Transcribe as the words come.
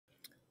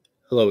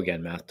Hello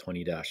again, Math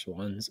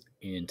 20-1s.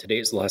 In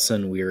today's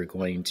lesson, we are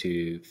going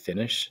to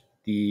finish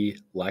the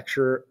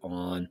lecture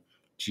on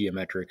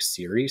geometric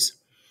series.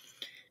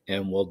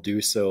 And we'll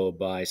do so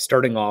by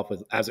starting off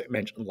with, as I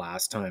mentioned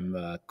last time,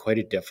 quite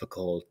a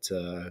difficult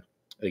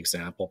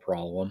example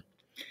problem.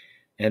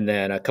 And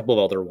then a couple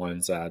of other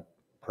ones that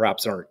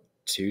perhaps aren't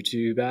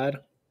too bad,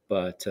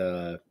 but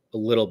a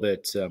little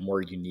bit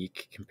more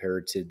unique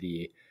compared to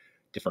the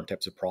different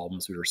types of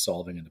problems we were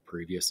solving in the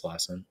previous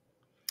lesson.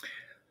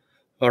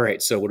 All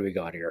right, so what do we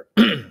got here?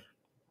 A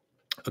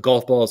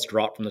golf ball is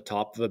dropped from the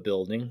top of a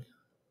building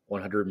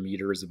 100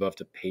 meters above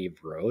the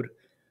paved road.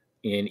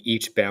 In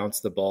each bounce,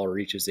 the ball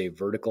reaches a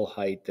vertical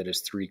height that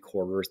is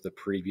 3/4 the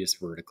previous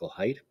vertical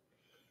height.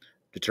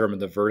 Determine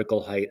the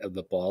vertical height of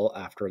the ball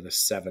after the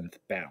 7th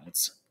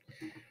bounce.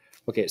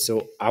 Okay,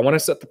 so I want to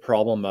set the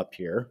problem up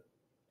here.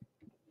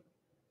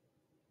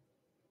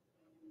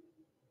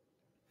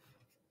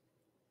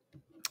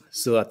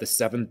 So that the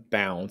 7th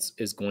bounce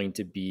is going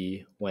to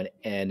be when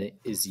n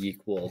is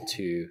equal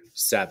to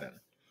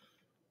 7.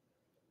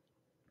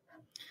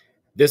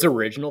 This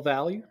original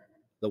value,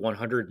 the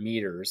 100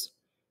 meters,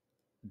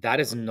 that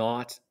is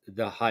not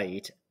the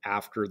height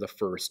after the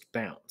first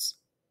bounce.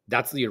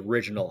 That's the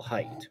original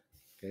height.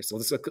 Okay, so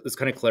let's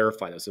kind of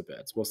clarify this a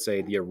bit. So we'll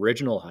say the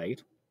original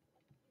height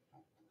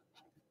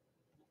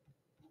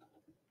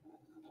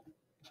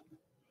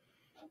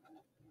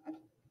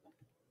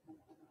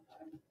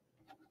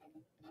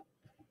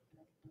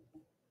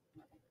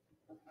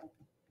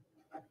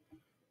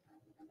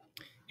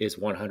is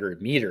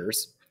 100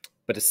 meters.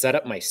 But to set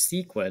up my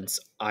sequence,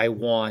 I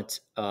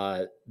want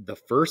the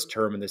first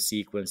term in the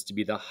sequence to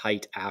be the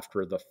height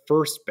after the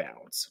first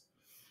bounce.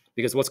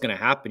 Because what's going to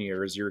happen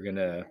here is you're going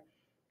to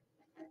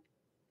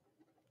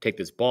take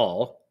this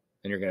ball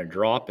and you're going to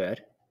drop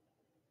it,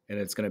 and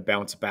it's going to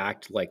bounce back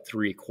to like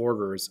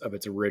 3/4 of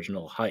its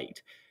original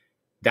height.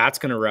 That's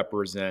going to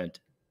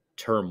represent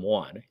term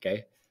 1,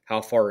 okay? How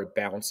far it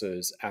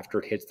bounces after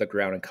it hits the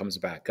ground and comes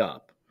back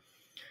up.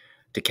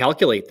 To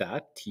calculate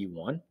that,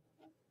 T1,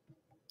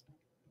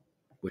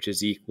 which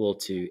is equal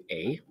to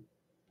A,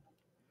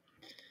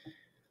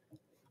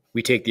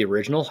 we take the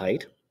original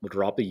height, we'll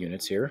drop the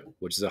units here,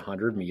 which is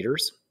 100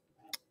 meters,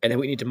 and then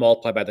we need to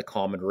multiply by the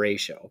common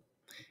ratio.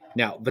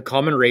 Now, the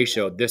common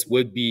ratio, this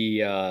would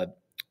be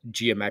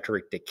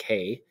geometric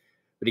decay,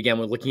 but again,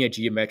 when looking at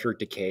geometric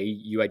decay,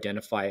 you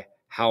identify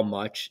how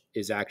much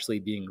is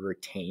actually being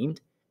retained,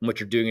 and what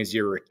you're doing is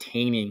you're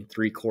retaining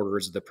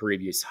 3/4 of the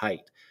previous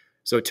height.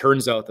 So it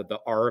turns out that the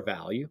R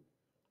value,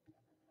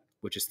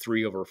 which is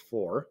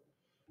 3/4,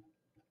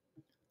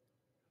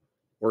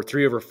 or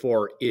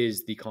 3/4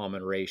 is the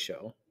common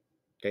ratio.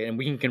 Okay, and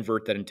we can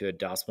convert that into a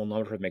decimal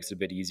number if it makes it a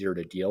bit easier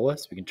to deal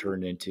with. So we can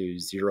turn it into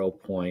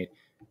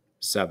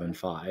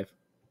 0.75.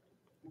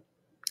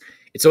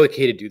 It's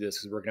okay to do this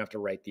because we're going to have to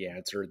write the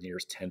answer in the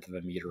nearest tenth of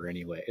a meter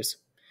anyways.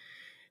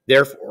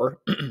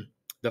 Therefore,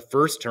 the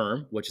first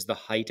term, which is the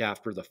height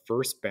after the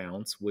first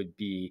bounce, would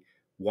be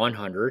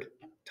 100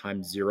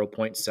 times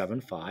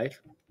 0.75.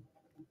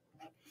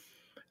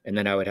 And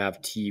then I would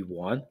have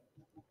T1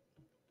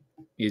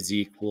 is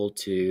equal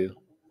to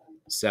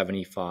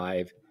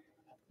 75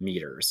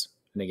 meters.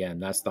 And again,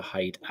 that's the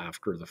height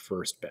after the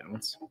first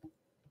bounce.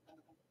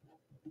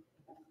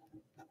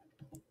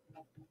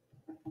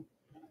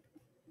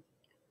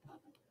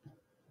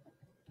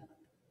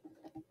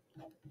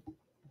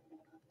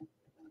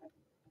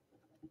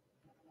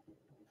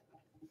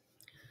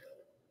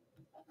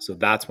 So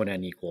that's when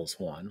n equals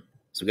 1.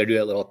 So we got to do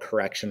that little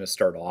correction to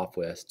start off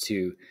with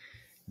to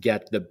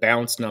get the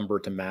bounce number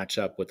to match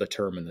up with the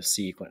term in the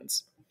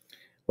sequence.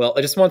 Well,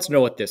 I just want to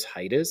know what this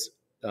height is.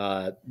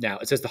 Now,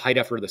 it says the height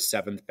after the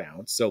 7th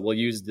bounce. So we'll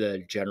use the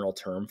general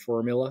term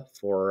formula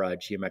for a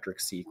geometric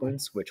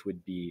sequence, which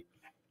would be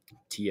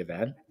T of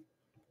n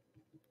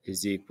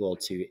is equal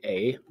to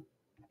A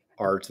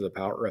r to the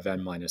power of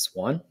n minus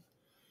 1.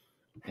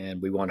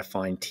 And we want to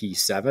find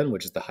T7,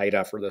 which is the height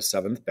after the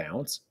 7th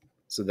bounce.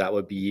 So that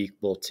would be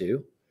equal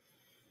to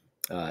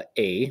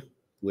A,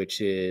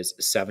 which is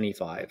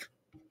 75,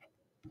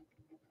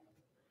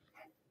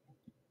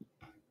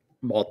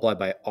 multiplied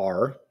by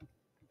R,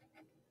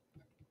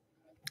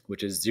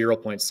 which is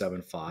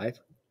 0.75,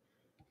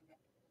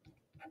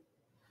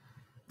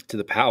 to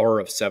the power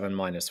of 7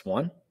 minus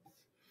 1.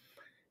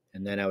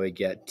 And then I would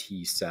get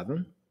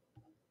T7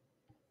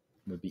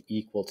 would be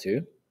equal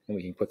to, and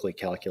we can quickly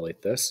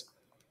calculate this,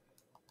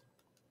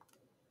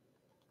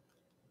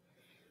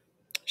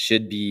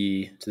 should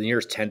be to the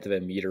nearest tenth of a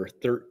meter,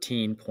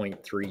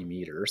 13.3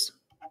 meters.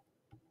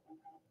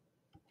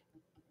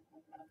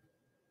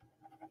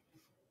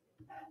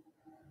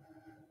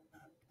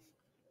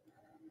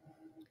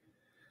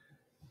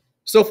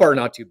 So far,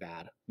 not too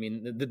bad. I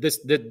mean,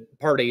 the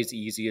part A is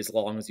easy as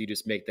long as you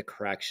just make the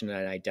correction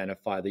and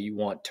identify that you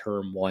want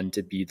term 1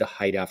 to be the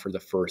height after the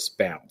first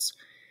bounce.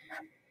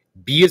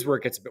 B is where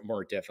it gets a bit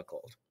more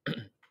difficult.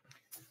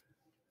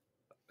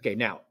 Okay,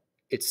 now,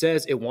 it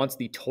says it wants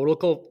the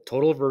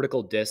total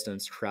vertical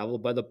distance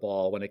traveled by the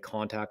ball when it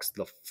contacts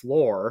the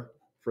floor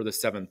for the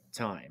 7th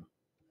time.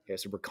 Okay,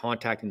 so we're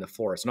contacting the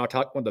floor. So not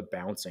talking about the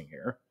bouncing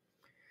here.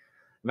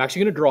 I'm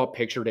actually going to draw a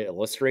picture to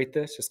illustrate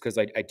this just because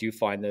I do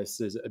find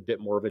this is a bit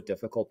more of a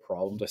difficult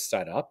problem to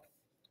set up.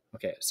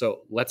 Okay,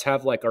 so let's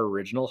have like our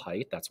original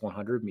height. That's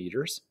 100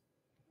 meters.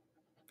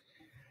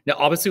 Now,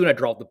 obviously, when I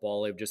drop the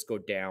ball, it would just go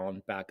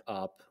down, back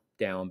up,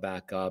 down,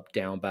 back up,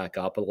 down, back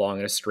up along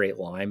in a straight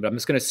line. But I'm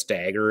just going to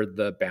stagger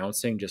the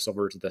bouncing just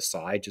over to the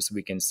side just so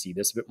we can see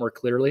this a bit more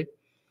clearly.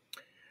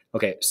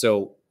 Okay,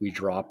 so we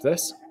drop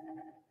this.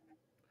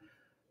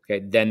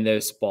 Okay, then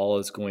this ball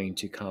is going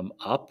to come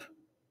up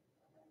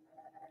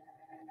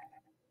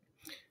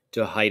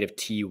to a height of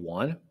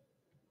T1.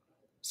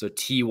 So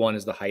T1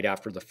 is the height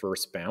after the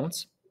first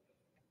bounce.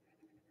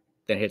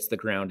 Then hits the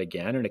ground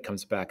again, and it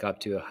comes back up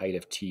to a height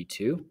of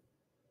T2.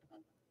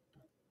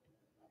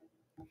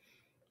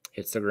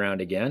 Hits the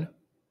ground again,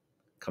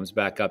 comes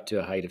back up to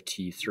a height of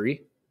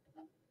T3.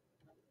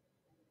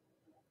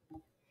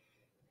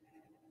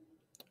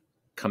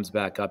 Comes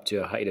back up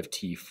to a height of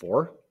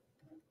T4.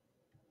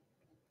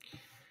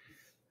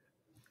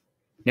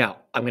 Now,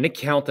 I'm going to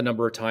count the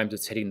number of times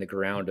it's hitting the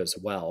ground as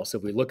well. So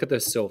if we look at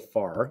this so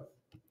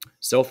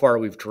far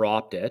we've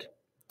dropped it.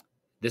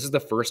 This is the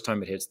first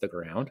time it hits the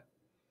ground.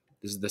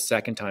 This is the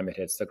second time it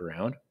hits the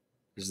ground.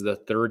 This is the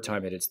third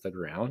time it hits the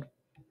ground.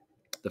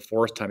 The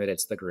fourth time it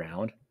hits the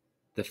ground.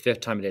 The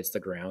fifth time it hits the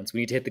ground. So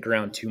we need to hit the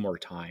ground 2 more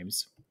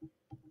times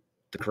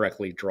to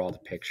correctly draw the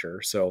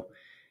picture. So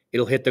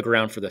it'll hit the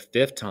ground for the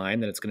 5th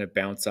time, then it's going to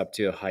bounce up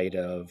to a height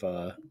of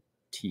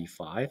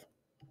T5.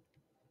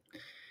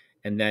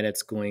 And then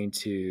it's going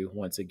to,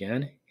 once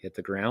again, hit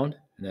the ground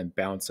and then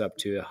bounce up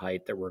to a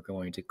height that we're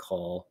going to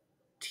call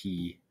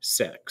T6.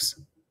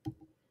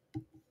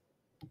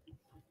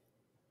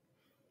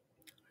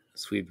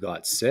 So we've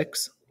got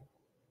 6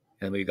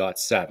 and we got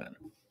 7.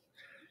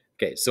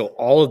 Okay, so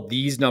all of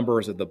these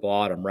numbers at the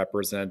bottom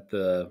represent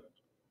the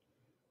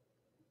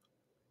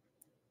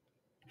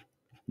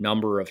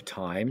number of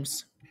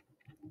times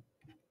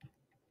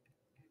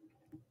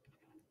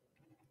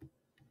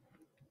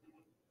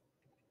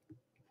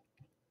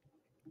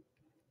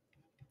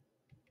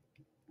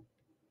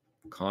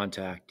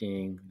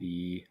contacting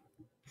the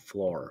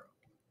floor.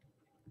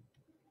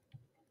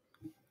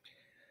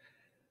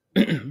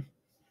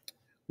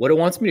 What it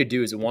wants me to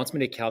do is it wants me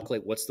to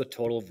calculate what's the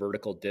total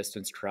vertical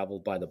distance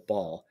traveled by the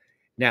ball.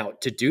 Now,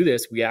 to do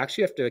this, we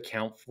actually have to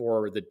account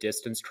for the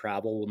distance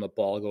traveled when the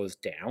ball goes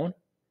down,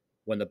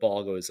 when the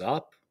ball goes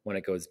up, when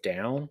it goes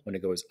down, when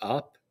it goes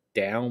up,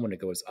 down when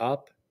it goes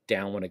up,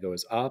 down when it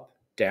goes up,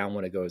 down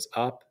when it goes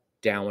up,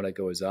 down when it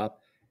goes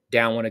up,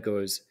 down when it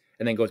goes,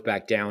 and then goes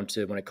back down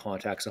to when it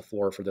contacts the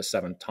floor for the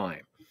 7th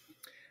time.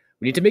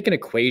 We need to make an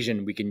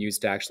equation we can use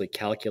to actually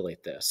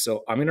calculate this.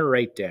 So I'm going to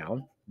write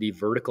down the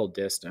vertical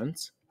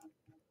distance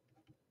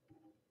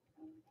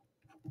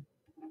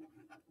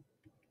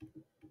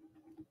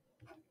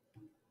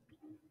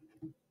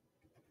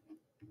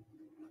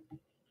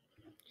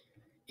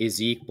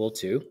is equal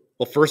to,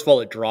 well, first of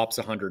all, it drops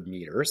 100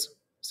 meters.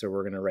 So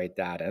we're going to write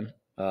that in.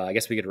 I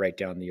guess we could write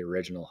down the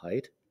original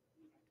height.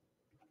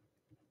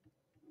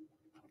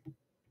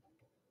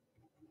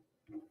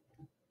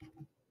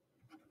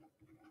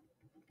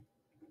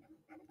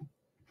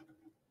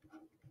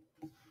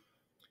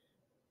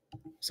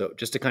 So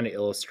just to kind of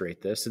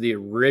illustrate this, so the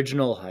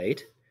original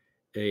height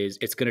is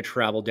it's going to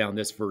travel down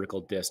this vertical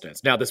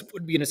distance. Now, this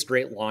would be in a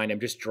straight line. I'm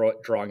just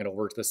drawing it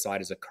over to the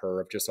side as a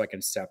curve just so I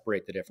can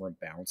separate the different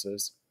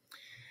bounces.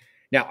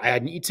 Now, I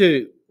need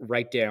to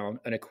write down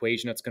an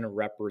equation that's going to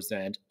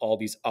represent all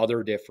these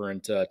other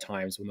different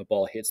times when the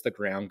ball hits the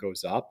ground,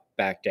 goes up,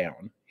 back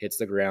down, hits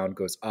the ground,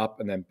 goes up,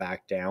 and then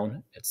back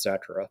down,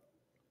 etc.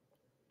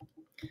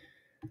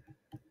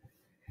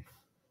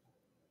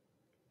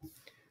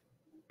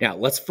 Now,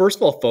 let's first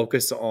of all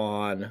focus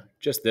on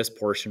just this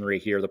portion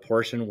right here, the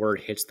portion where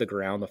it hits the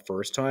ground the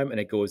first time and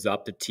it goes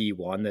up to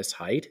T1, this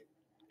height,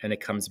 and it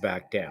comes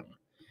back down.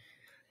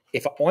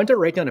 If I wanted to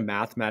write down a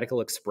mathematical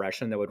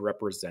expression that would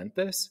represent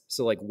this,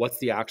 so like what's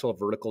the actual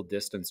vertical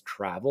distance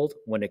traveled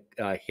when it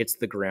hits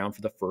the ground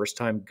for the first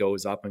time,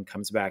 goes up and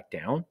comes back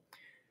down?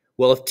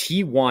 Well, if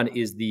T1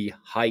 is the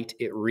height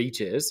it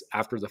reaches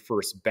after the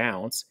first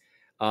bounce,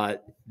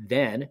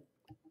 then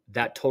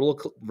that total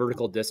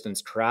vertical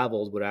distance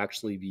traveled would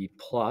actually be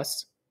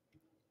plus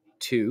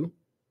 2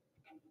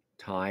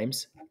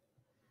 times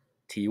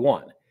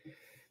T1.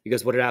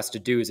 Because what it has to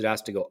do is it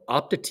has to go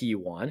up to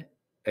T1,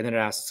 and then it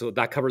has, so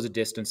that covers a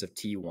distance of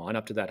T1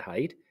 up to that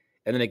height,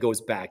 and then it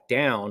goes back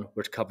down,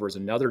 which covers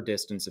another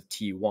distance of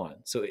T1.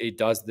 So it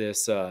does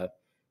this, so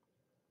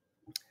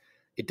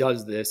you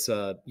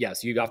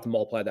have to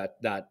multiply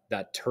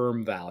that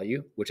term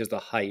value, which is the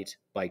height,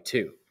 by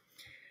 2.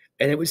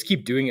 And it would just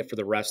keep doing it for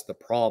the rest of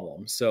the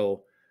problem.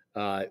 So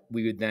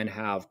we would then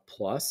have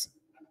plus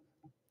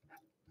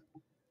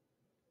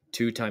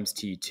 2 times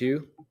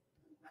T2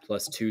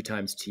 plus 2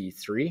 times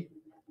T3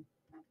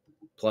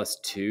 plus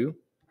 2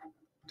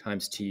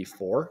 times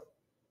T4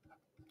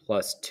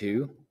 plus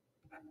 2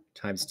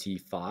 times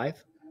T5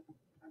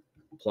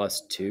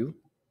 plus 2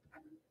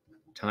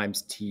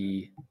 times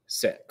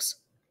T6.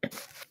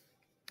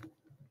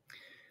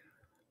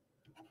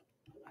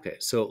 Okay,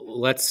 so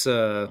let's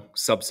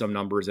sub some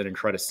numbers in and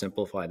try to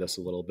simplify this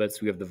a little bit.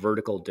 So we have the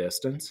vertical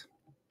distance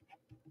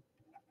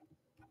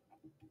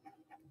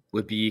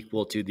would be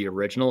equal to the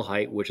original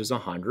height, which is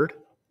 100.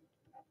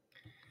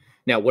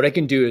 Now, what I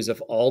can do is if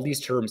all these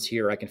terms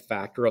here, I can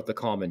factor out the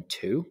common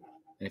 2.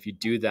 And if you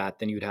do that,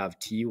 then you'd have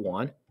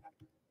T1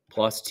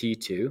 plus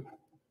T2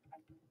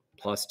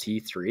 plus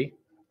T3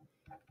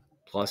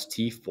 plus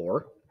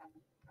T4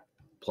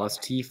 plus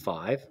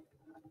T5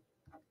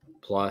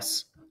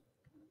 plus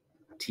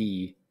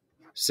T6.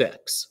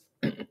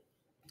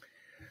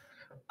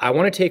 I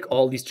want to take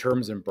all these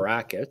terms in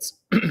brackets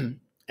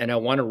and I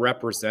want to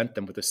represent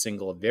them with a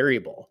single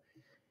variable.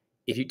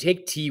 If you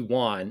take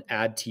T1,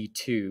 add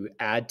T2,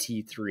 add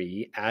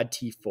T3, add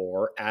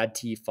T4, add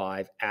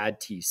T5, add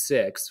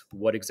T6,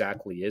 what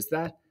exactly is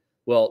that?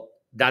 Well,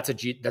 that's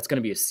going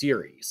to be a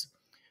series.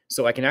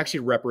 So I can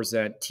actually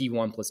represent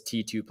T1 plus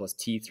T2 plus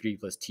T3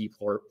 plus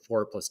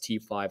T4 plus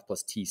T5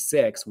 plus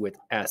T6 with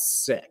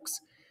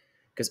S6,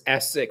 because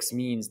S6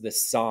 means the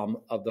sum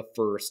of the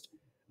first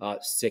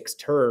 6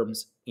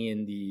 terms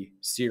in the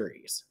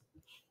series.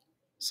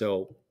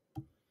 So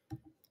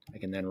I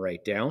can then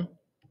write down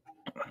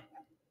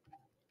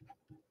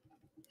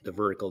the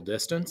vertical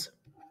distance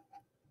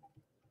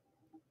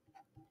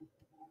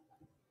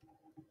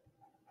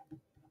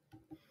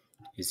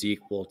is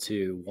equal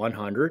to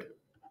 100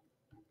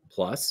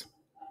 plus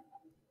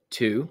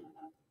 2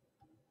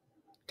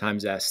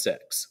 times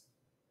S6.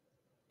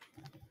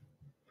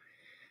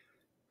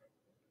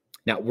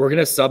 Now we're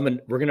going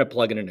to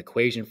plug in an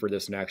equation for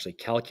this and actually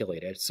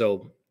calculate it.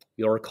 So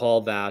you'll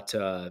recall that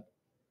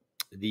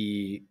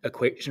the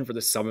equation for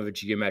the sum of a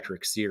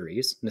geometric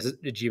series, and this is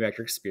a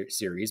geometric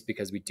series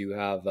because we do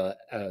have a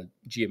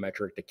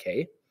geometric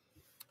decay.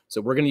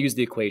 So we're going to use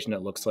the equation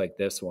that looks like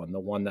this one. The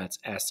one that's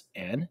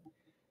Sn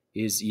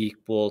is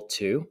equal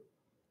to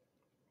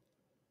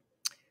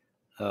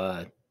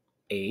A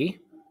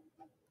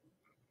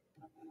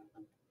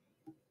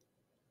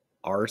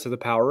r to the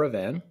power of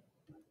n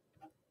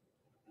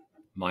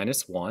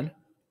minus 1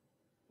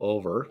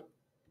 over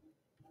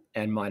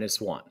n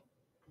minus 1.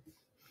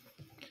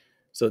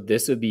 So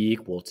this would be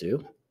equal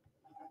to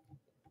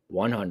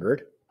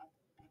 100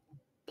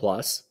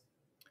 plus,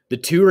 the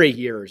 2 right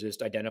here is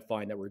just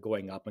identifying that we're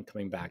going up and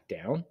coming back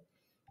down.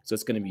 So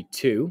it's going to be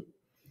 2.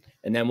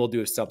 And then we'll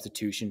do a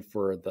substitution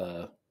for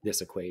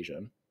this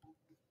equation.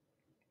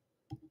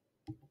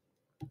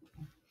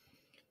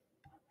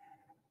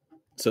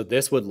 So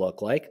this would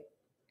look like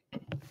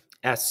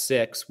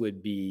S6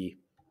 would be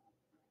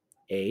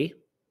A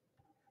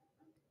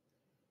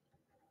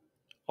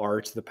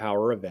r to the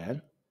power of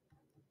n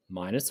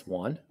minus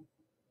 1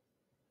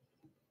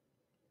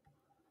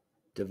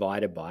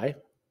 divided by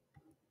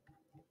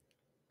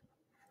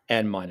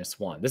n minus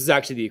 1. This is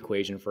actually the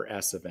equation for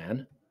S of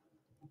n.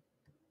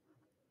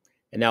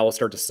 And now we'll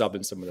start to sub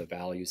in some of the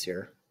values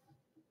here.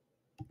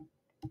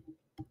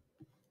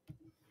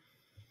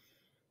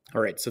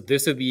 All right, so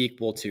this would be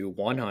equal to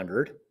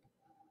 100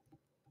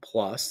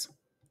 plus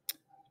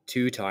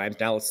 2 times.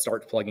 Now let's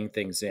start plugging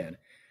things in.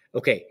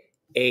 Okay,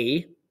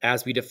 A,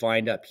 as we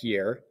defined up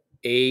here,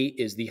 A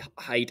is the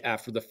height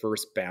after the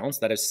first bounce.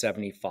 That is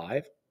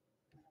 75.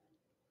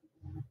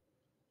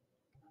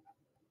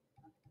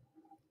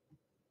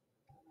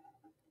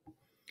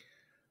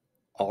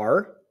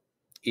 R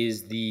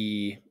is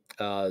the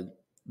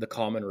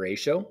common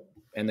ratio,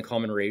 and the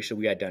common ratio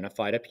we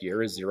identified up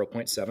here is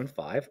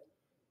 0.75.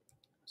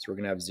 So we're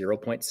going to have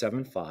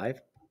 0.75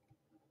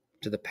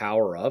 to the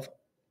power of,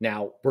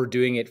 now we're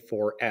doing it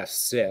for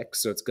S6,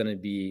 so it's going to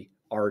be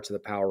r to the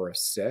power of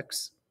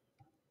 6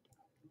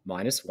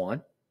 minus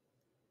 1.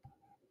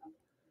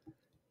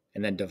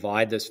 And then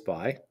divide this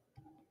by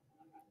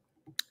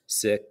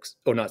 6,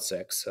 oh, not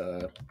 6,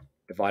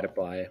 divided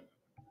by,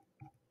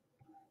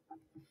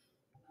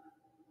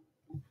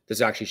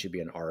 this actually should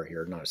be an r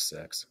here, not a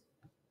 6.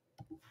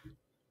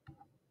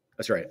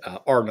 That's right,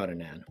 r, not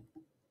an n.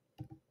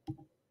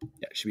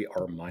 Yeah, it should be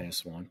r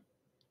minus 1.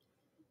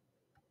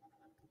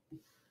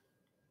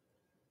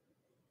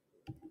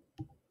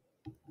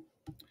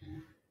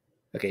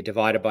 Okay,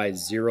 divided by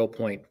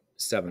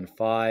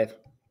 0.75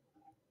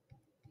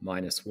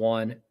 minus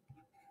 1, and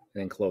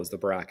then close the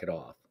bracket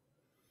off.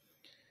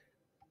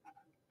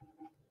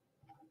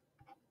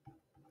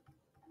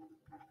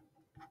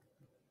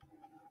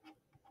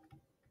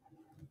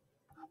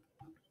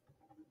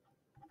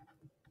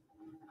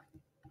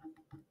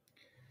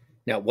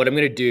 Now, what I'm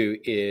going to do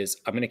is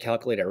I'm going to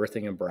calculate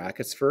everything in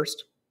brackets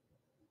first.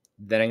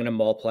 Then I'm going to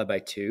multiply by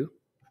 2.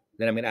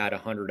 Then I'm going to add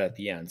 100 at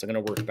the end. So I'm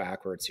going to work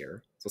backwards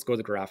here. So let's go to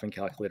the graphing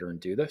calculator and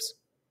do this.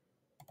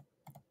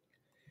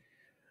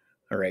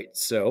 All right,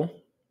 so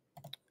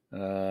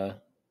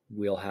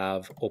we'll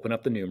have open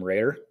up the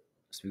numerator.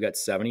 So we've got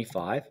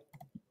 75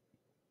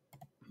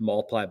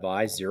 multiplied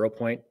by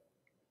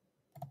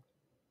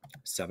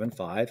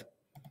 0.75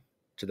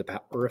 to the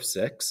power of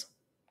 6.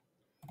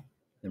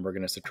 Then we're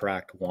going to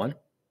subtract 1.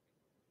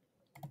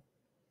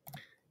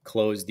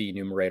 Close the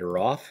numerator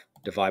off.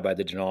 Divide by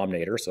the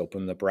denominator. So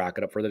open the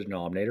bracket up for the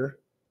denominator.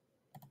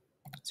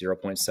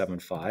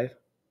 0.75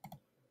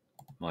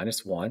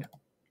 minus 1.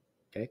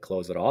 Okay,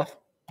 close it off.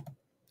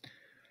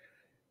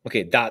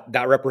 Okay,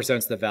 that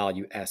represents the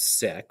value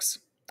S6.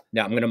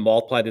 Now I'm going to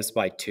multiply this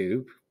by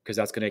 2 because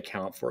that's going to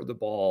account for the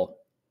ball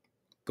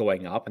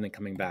going up and then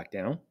coming back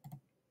down.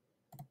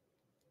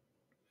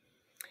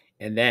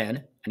 And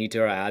then I need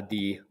to add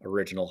the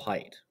original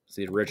height.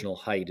 So the original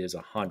height is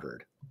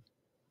 100.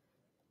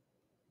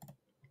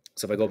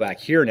 So if I go back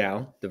here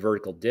now, the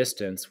vertical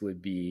distance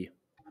would be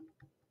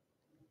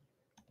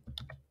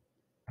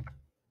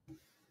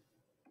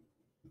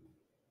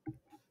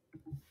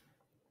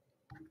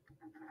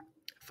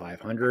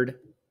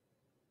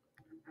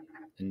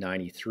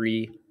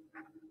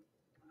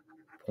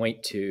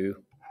 593.2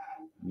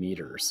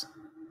 meters.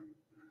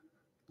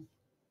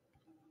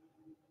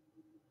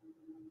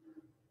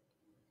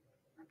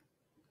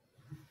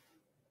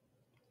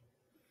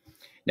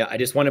 Now, I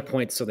just want to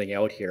point something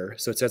out here.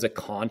 So it says it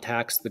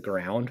contacts the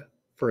ground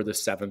for the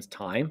 7th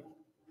time.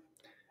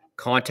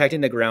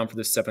 Contacting the ground for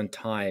the 7th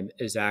time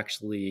is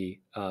actually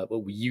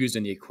what we use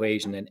in the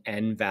equation, an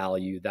n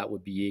value that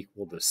would be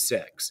equal to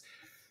 6.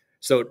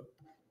 So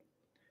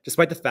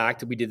despite the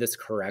fact that we did this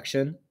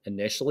correction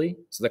initially,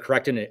 so the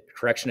correction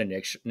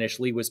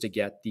initially was to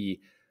get the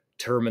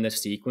term in the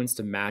sequence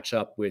to match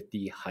up with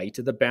the height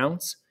of the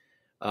bounce.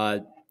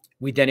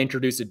 We then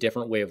introduced a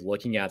different way of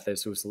looking at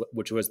this,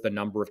 which was the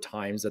number of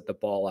times that the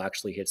ball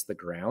actually hits the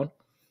ground.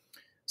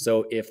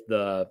 So if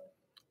the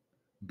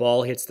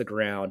ball hits the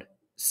ground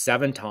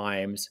 7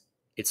 times,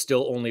 it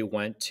still only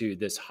went to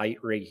this height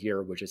right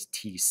here, which is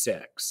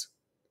T6.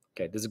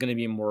 Okay, this is going to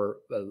be more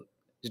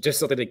just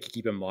something to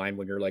keep in mind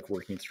when you're like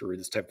working through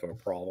this type of a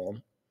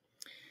problem.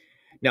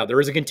 Now,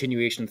 there is a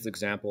continuation of this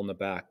example in the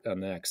back on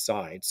the next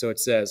side. So it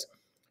says,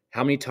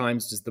 how many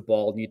times does the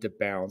ball need to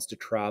bounce to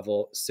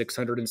travel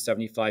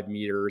 675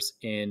 meters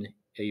in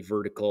a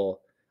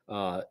vertical,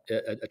 a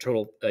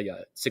total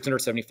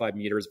 675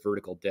 meters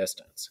vertical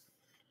distance?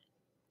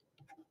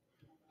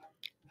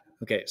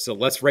 Okay, so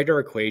let's write our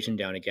equation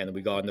down again that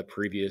we got on the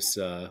previous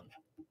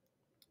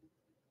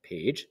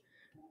page.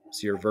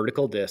 So your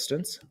vertical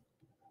distance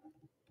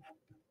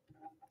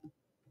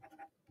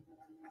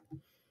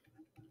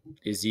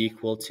is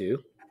equal to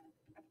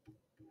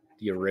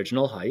the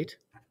original height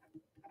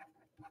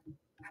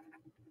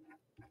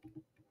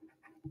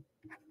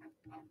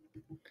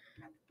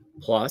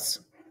plus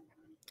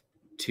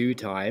 2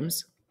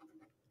 times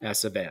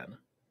S of n.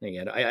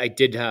 Again, I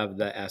did have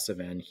the S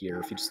of n here.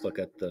 If you just look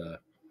at the,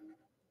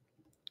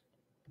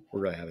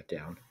 where do I have it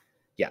down?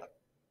 Yeah,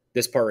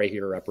 this part right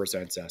here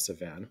represents S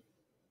of n.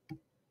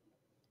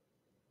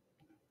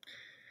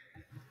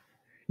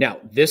 Now,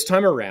 this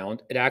time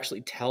around, it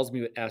actually tells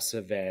me what S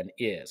of n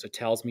is. It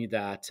tells me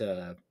that,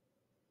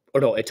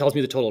 it tells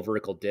me the total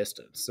vertical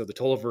distance. So the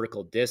total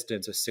vertical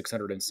distance is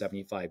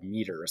 675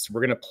 meters. So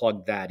we're going to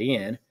plug that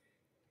in.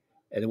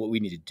 And then what we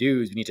need to do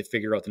is we need to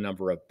figure out the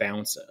number of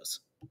bounces.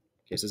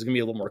 Okay, so it's going to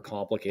be a little more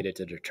complicated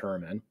to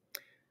determine.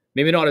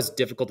 Maybe not as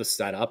difficult to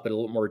set up, but a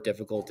little more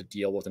difficult to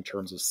deal with in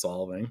terms of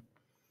solving.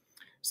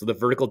 So the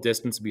vertical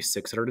distance would be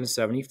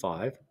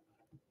 675.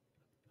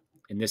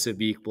 And this would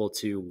be equal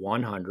to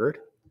 100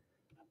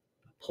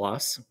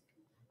 plus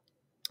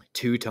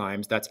 2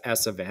 times, that's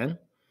S of n.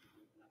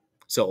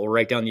 So we'll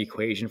write down the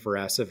equation for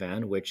S of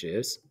n, which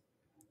is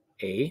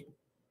A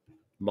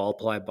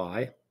multiplied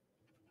by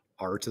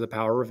r to the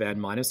power of n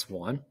minus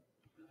 1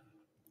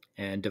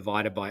 and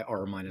divided by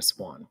r minus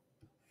 1.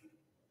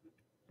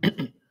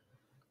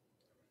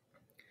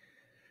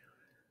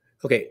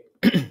 Okay,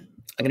 I'm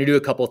going to do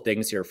a couple of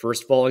things here.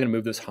 First of all, I'm going to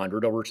move this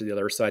 100 over to the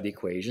other side of the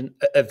equation.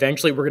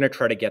 Eventually, we're going to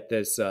try to get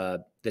this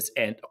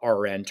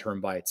Rn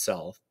term by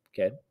itself.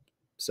 Okay,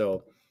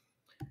 so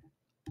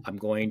I'm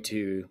going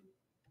to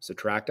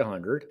subtract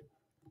 100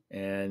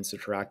 and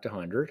subtract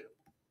 100.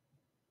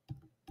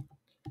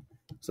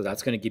 So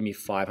that's going to give me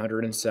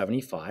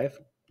 575.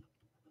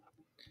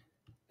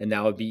 And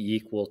that would be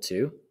equal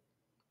to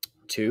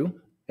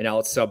 2. And now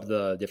let's sub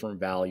the different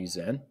values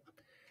in.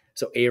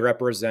 So A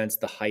represents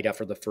the height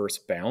after the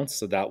first bounce.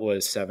 So that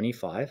was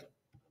 75.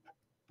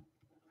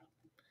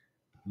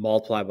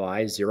 Multiply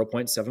by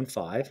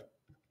 0.75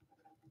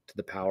 to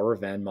the power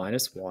of n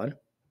minus 1.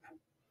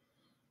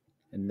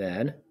 And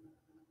then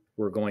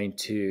we're going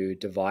to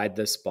divide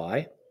this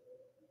by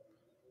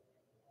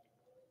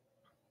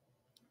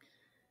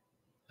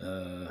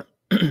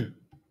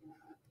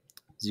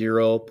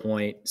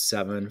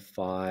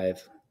 0.75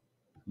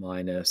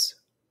 minus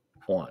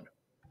 1. I'm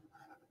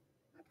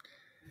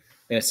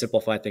going to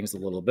simplify things a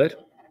little bit.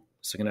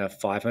 So I'm going to have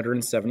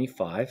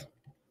 575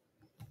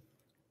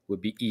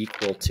 would be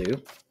equal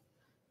to,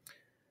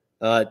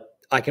 I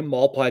can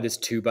multiply this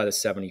 2 by the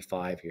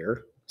 75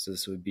 here. So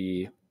this would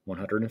be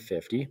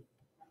 150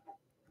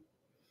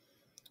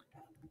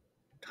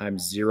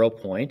 times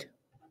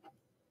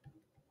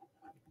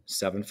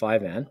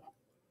 0.75n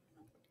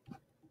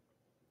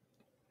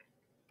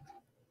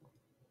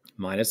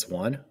minus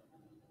 1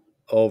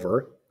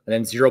 over, and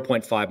then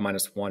 0.5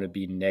 minus 1 would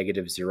be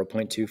negative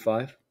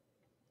 0.25.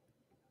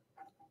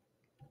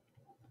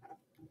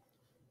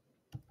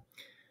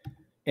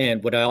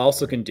 And what I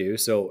also can do,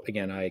 so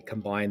again, I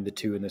combine the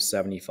 2 and the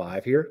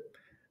 75 here.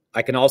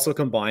 I can also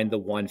combine the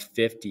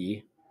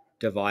 150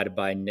 divided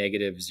by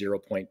negative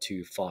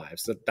 0.25.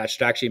 So that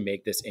should actually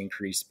make this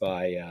increase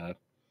by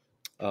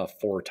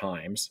 4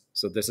 times.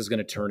 So this is going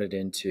to turn it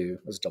into,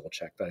 let's double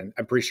check that.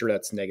 I'm pretty sure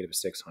that's negative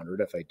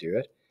 600 if I do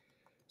it.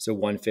 So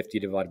 150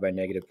 divided by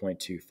negative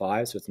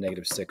 0.25, so it's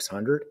negative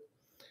 600.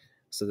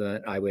 So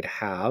then I would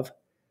have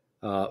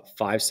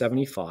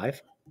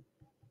 575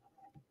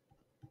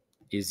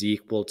 is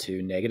equal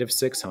to negative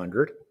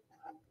 600,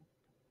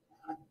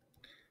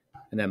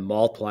 and then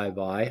multiply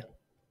by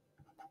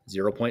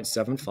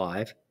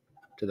 0.75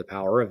 to the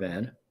power of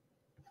n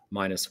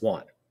minus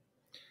 1.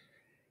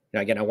 Now,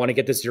 again, I want to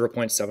get this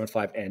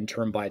 0.75 n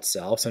term by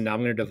itself. So now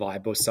I'm going to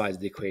divide both sides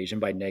of the equation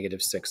by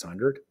negative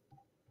 600.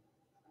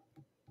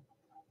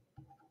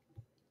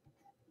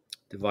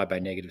 Divide by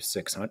negative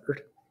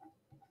 600.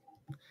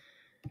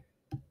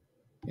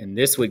 And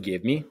this would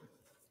give me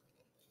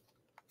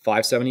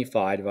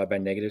 575 divided by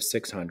negative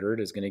 600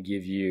 is going to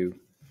give you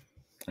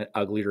an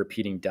ugly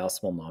repeating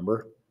decimal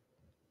number.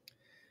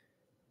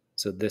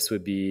 So this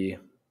would be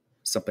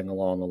something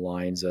along the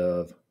lines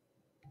of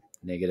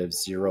negative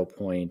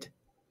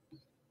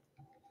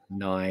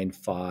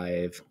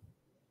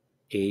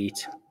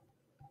 0.958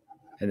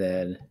 and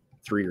then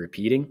 3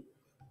 repeating.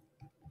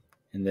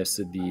 And this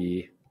would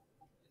be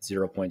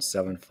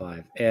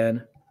 0.75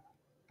 n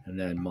and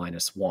then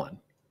minus 1.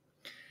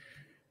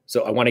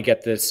 So I want to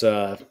get this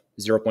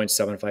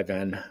 0.75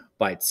 n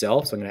by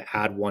itself. So I'm going to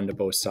add 1 to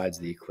both sides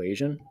of the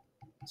equation.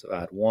 So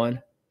add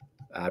 1,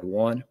 add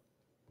 1.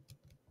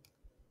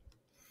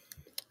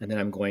 And then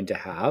I'm going to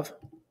have,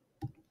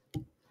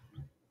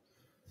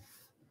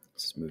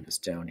 let's move this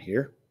down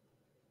here.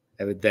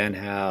 I would then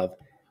have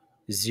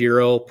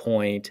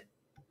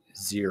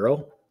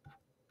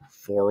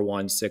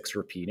 0.0416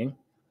 repeating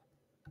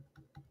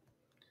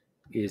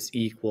is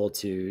equal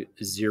to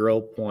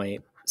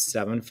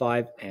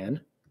 0.75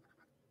 n.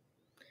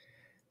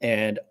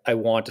 And I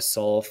want to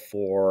solve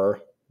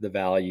for the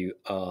value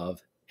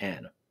of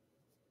n.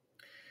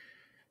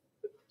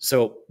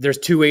 So there's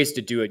 2 ways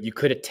to do it. You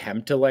could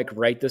attempt to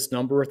write this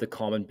number with a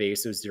common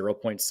base of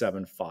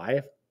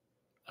 0.75.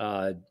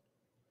 I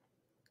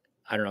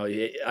don't know.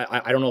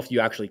 I don't know if you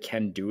actually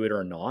can do it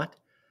or not.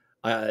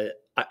 I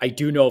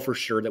do know for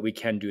sure that we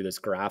can do this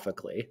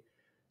graphically.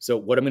 So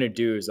what I'm going to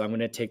do is I'm going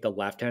to take the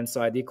left-hand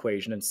side of the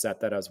equation and set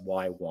that as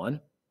y1.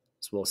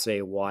 So we'll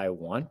say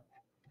y1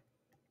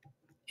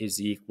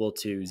 is equal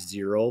to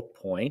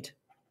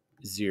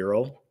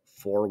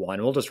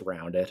 0.041. We'll just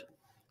round it.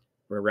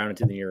 We're rounding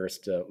to the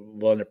nearest,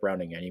 we'll end up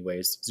rounding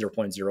anyways,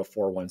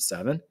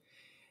 0.0417.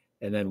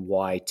 And then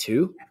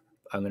y2,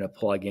 I'm going to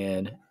plug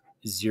in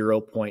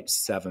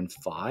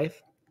 0.75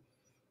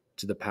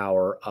 to the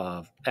power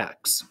of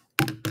x.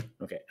 Okay,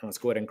 and let's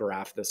go ahead and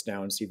graph this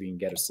now and see if we can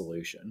get a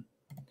solution.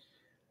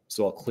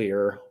 So I'll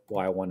clear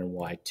y1 and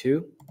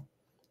y2.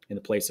 In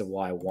the place of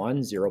y1,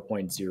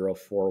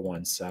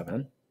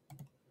 0.0417.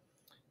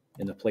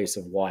 In the place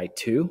of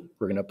y2,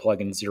 we're going to plug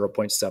in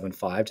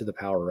 0.75 to the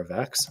power of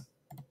x.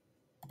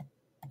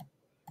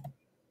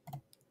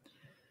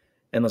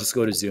 And let's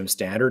go to Zoom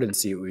Standard and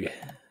see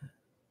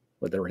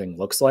what everything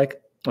looks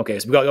like. Okay,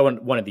 so we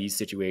got one of these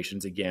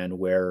situations again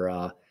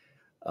where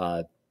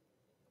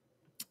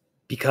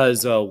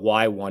because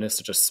y1 is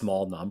such a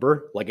small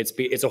number, like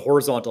it's a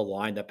horizontal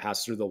line that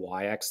passes through the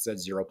y-axis at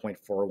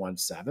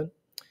 0.417.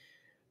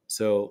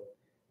 So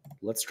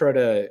let's try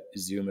to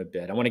zoom a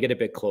bit. I want to get a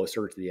bit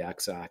closer to the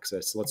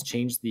x-axis. So let's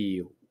change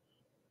the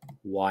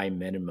y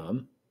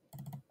minimum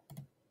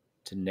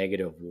to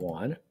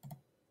 -1.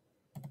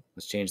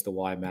 Let's change the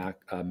y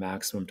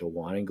maximum to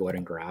 1 and go ahead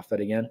and graph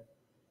it again.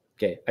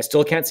 Okay, I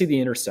still can't see the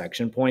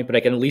intersection point, but I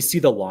can at least see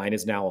the line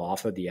is now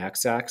off of the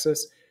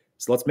x-axis.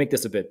 So let's make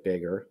this a bit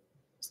bigger.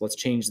 So let's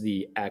change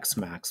the x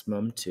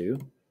maximum to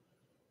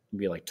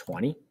maybe like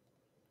 20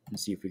 and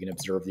see if we can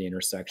observe the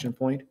intersection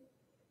point.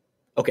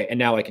 Okay, and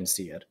now I can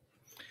see it.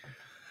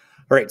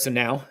 All right, so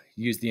now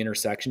use the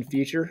intersection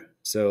feature.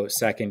 So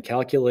second,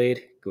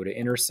 calculate, go to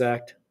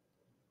intersect,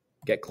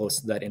 get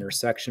close to that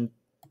intersection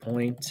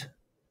point,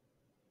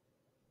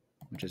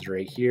 which is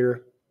right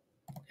here,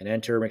 and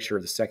enter. Make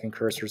sure the second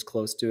cursor is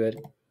close to it.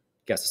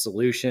 Guess the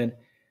solution,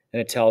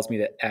 and it tells me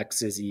that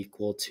x is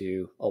equal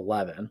to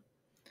 11.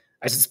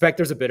 I suspect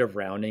there's a bit of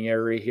rounding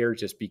error here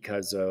just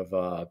because of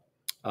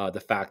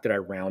the fact that I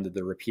rounded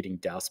the repeating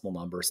decimal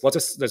number. So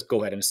let's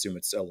go ahead and assume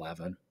it's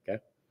 11. Okay.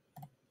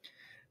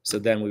 So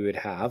then we would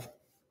have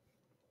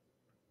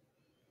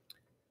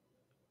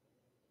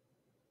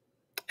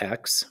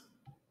x.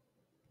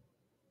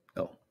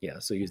 Oh yeah.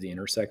 So use the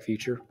intersect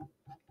feature.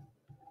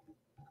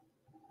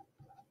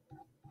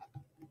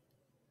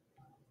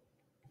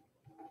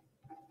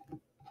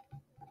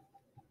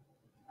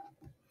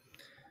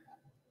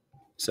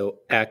 So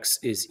x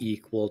is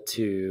equal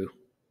to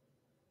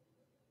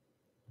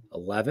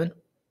 11.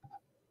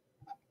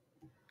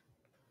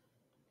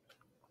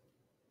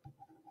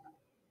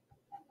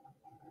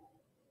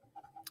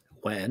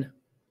 When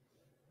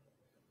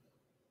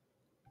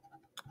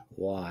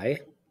y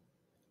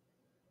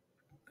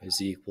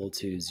is equal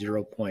to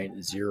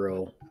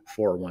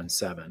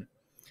 0.0417.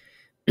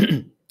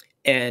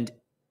 And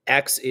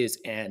x is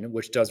n,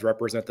 which does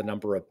represent the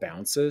number of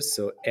bounces.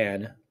 So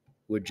n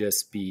would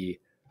just be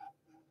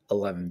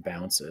 11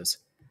 bounces.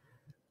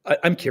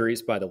 I'm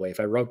curious, by the way, if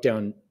I wrote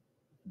down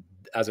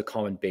as a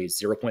common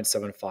base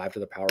 0.75 to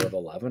the power of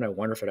 11, I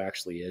wonder if it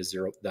actually is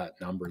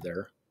that number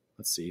there.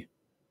 Let's see.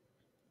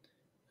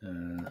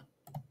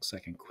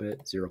 Second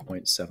quit,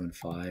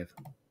 0.75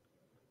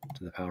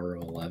 to the power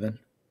of 11.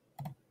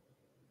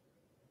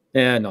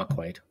 Not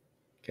quite.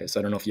 Okay,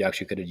 so I don't know if you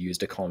actually could have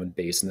used a common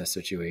base in this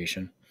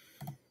situation.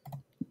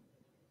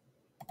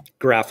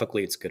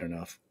 Graphically, it's good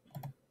enough.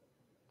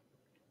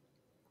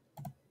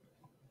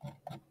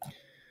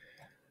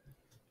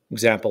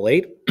 Example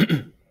 8.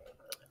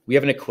 We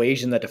have an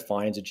equation that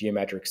defines a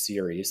geometric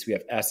series. We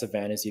have S of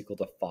n is equal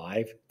to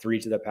 5, 3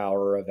 to the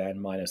power of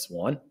n minus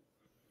 1.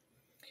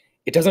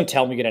 It doesn't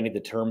tell me what any of the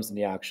terms in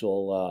the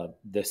actual,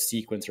 the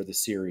sequence or the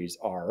series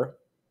are.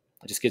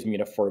 It just gives me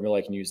a formula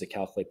I can use to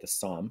calculate the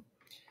sum.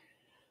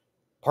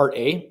 Part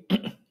A,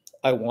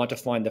 I want to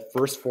find the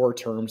first 4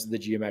 terms of the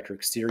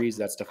geometric series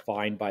that's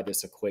defined by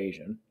this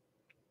equation.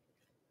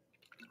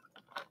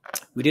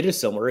 We did a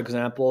similar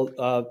example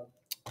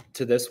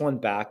to this one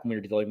back when we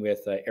were dealing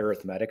with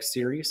arithmetic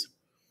series.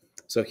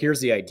 So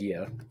here's the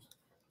idea.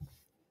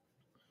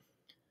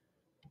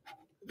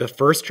 The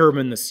first term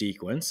in the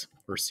sequence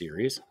or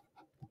series,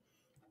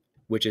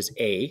 which is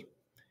A,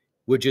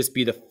 would just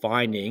be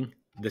finding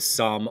the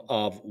sum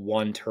of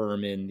one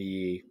term in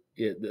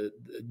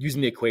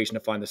using the equation to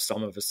find the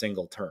sum of a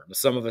single term. The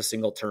sum of a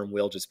single term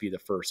will just be the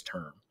first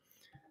term.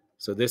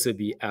 So this would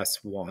be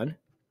S1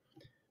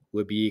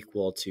 would be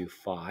equal to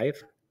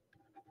 5,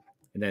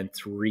 and then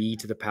 3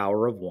 to the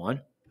power of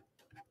 1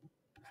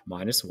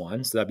 minus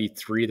 1. So that'd be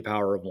 3 to the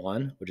power of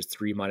 1, which is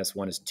 3 minus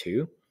 1 is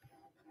 2.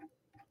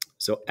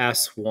 So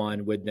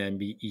S1 would then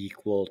be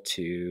equal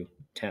to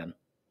 10.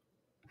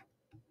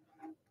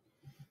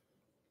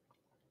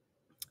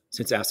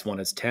 Since S1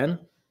 is 10,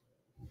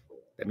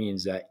 that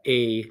means that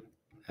A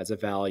has a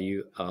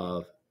value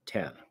of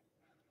 10.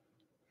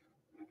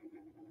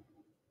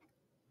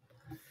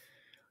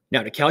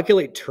 Now, to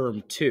calculate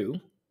term 2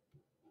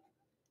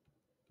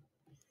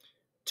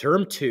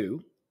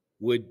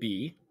 would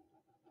be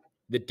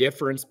the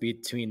difference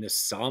between the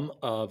sum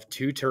of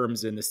 2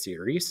 terms in the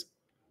series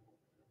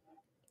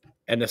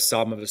and the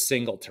sum of a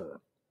single term.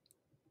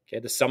 Okay,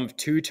 the sum of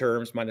 2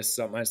 terms minus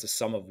the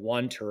sum of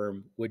 1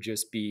 term would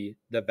just be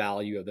the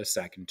value of the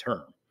second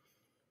term.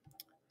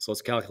 So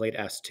let's calculate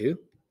S2.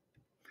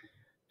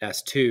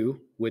 S2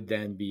 would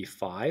then be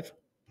 5,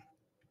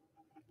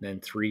 then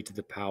 3 to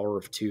the power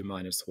of 2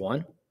 minus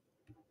 1.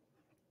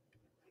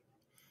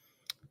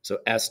 So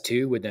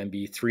S2 would then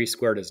be 3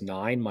 squared is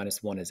 9,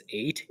 minus 1 is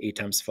 8. 8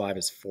 times 5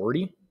 is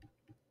 40.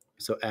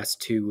 So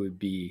S2 would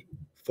be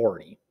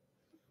 40.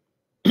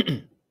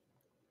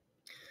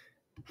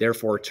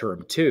 Therefore,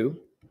 term 2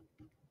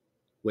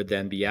 would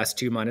then be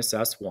S2 minus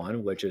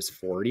S1, which is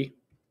 40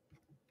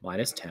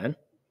 minus 10.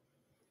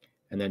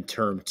 And then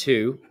term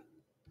 2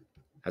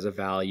 has a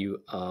value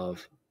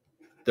of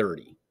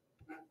 30.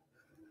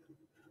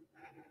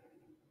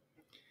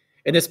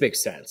 And this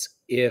makes sense.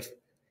 If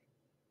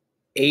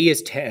A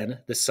is 10,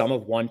 the sum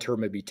of one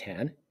term would be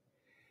 10.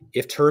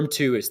 If term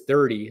 2 is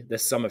 30, the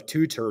sum of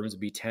 2 terms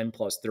would be 10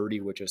 plus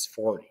 30, which is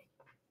 40.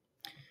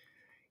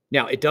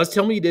 Now, it does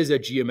tell me it is a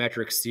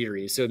geometric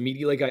series. So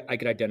immediately I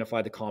could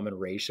identify the common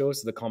ratio.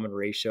 So the common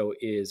ratio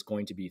is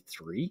going to be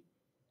 3.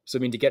 So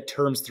I mean, to get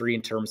terms 3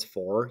 and terms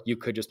 4, you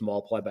could just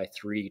multiply by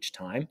 3 each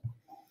time.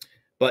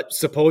 But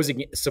suppose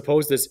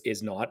this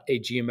is not a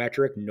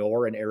geometric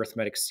nor an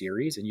arithmetic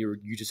series, and you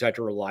just have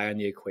to rely on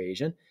the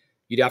equation,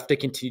 you'd have to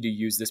continue to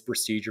use this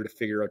procedure to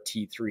figure out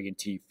T3 and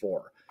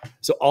T4.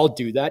 So I'll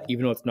do that,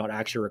 even though it's not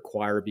actually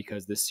required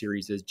because this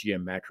series is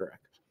geometric.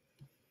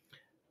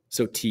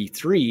 So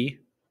T3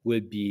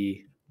 would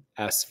be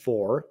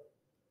S4.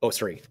 Oh,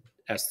 sorry,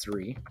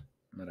 S3,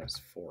 not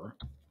S4.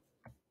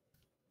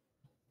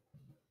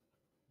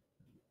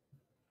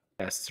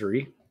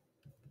 S3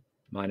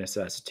 minus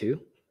S2.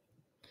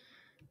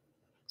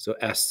 So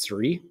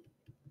S3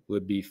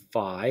 would be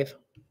 5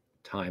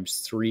 times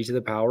 3 to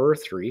the power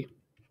of 3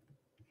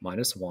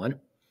 minus 1.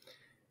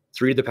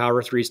 3 to the power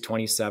of 3 is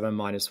 27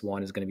 minus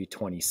 1 is going to be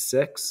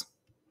 26.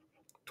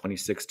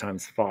 26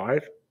 times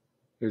 5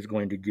 is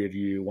going to give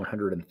you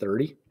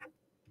 130.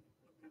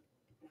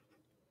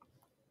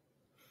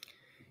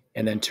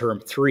 And then term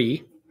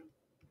 3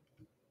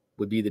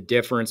 would be the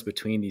difference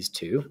between these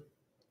two.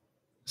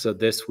 So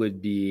this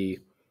would be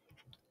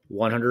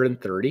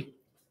 130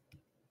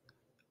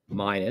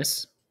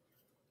 minus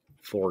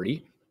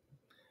 40.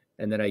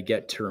 And then I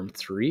get term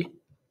 3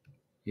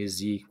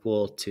 is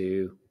equal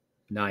to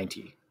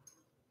 90.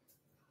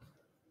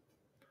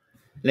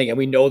 And again,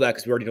 we know that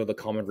because we already know the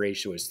common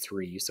ratio is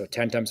 3. So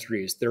 10 times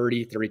 3 is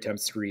 30. 30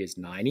 times 3 is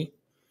 90.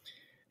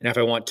 And if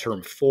I want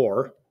term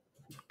 4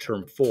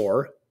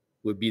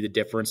 would be the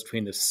difference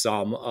between the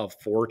sum of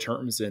 4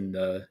 terms in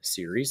the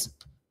series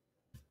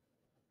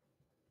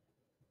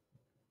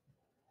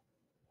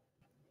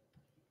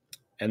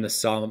and the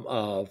sum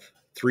of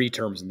 3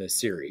 terms in this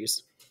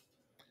series.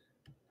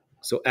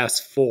 So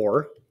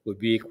S4 would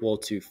be equal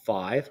to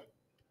 5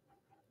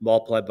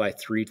 multiplied by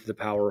 3 to the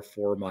power of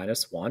 4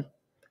 minus 1.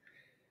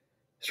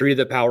 3 to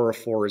the power of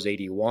 4 is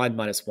 81,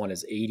 minus 1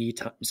 is 80,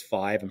 times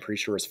 5, I'm pretty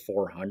sure is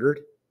 400.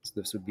 So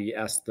this would be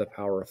S to the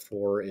power of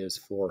 4 is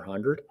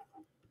 400.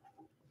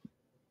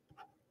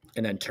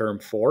 And then term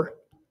 4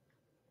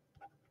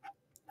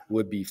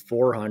 would be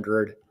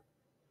 400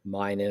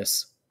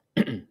 minus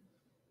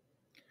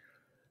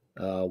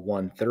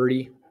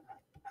 130.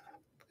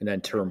 And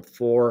then term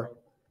 4,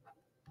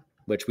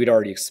 which we'd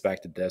already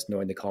expected this,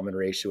 knowing the common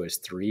ratio is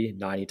 3.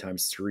 90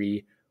 times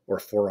 3, or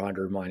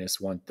 400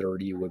 minus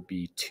 130 would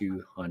be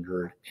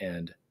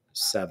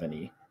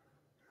 270.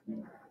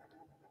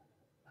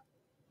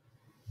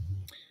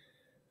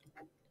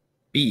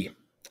 B,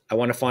 I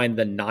want to find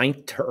the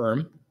 9th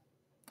term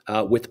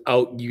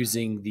without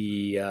using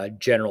the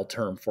general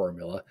term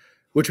formula,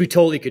 which we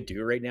totally could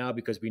do right now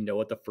because we know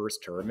what the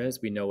first term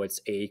is. We know it's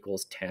A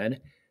equals 10.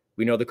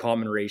 We know the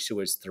common ratio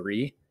is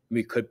 3.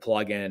 We could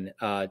plug in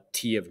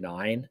T of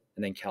 9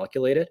 and then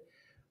calculate it.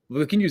 But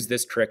we can use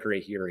this trick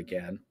right here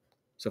again.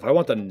 So if I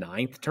want the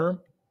 9th term,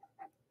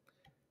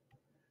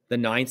 the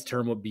 9th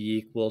term would be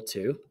equal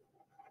to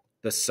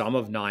the sum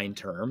of 9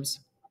 terms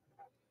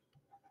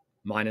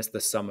minus the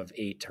sum of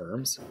 8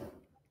 terms.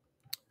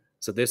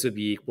 So this would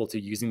be equal to,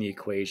 using the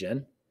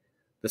equation,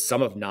 the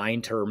sum of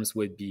 9 terms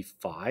would be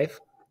 5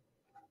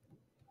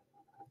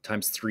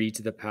 times 3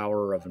 to the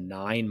power of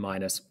 9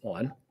 minus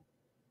 1.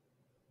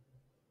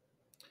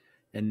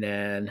 And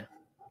then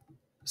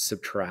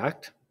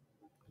subtract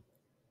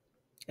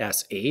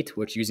S8,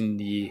 which using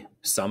the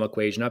sum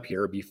equation up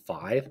here would be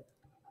 5.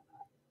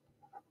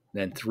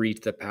 Then 3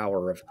 to the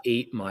power of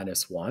 8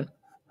 minus 1.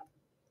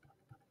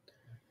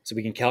 So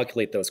we can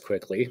calculate those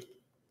quickly.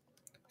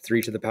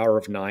 3 to the power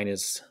of 9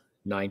 is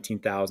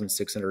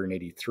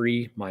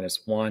 19,683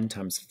 minus 1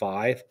 times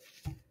 5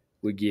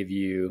 would give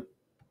you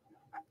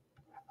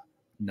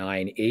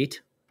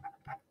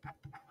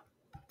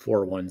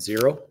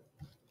 98410.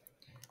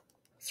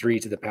 3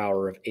 to the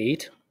power of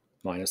 8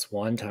 minus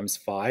 1 times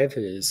 5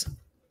 is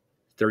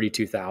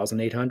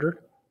 32,800.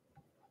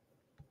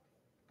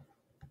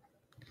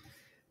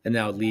 And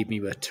that would leave me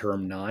with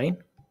term 9,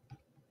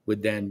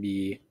 would then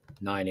be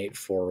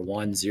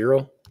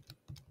 98410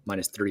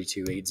 minus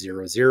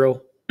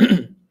 32,800.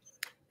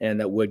 And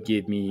that would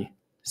give me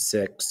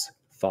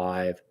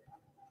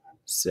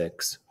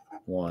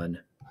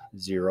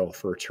 65610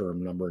 for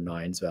term number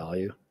 9's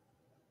value.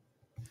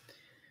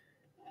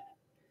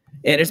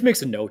 And just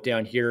makes a note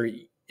down here.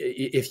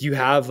 If you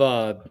have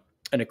an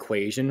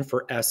equation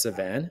for S of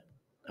n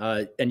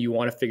and you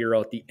want to figure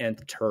out the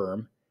nth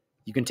term,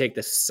 you can take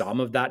the sum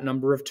of that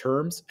number of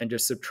terms and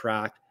just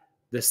subtract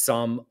the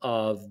sum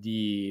of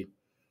the,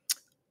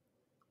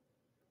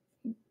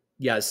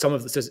 sum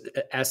of, this is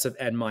S of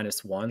n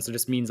minus 1. So it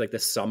just means like the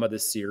sum of the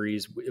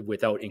series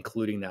without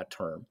including that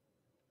term.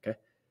 Okay.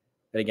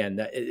 And again,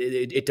 that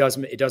it does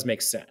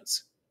make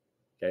sense.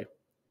 Okay.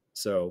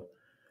 So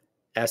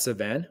S of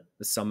n,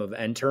 the sum of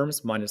n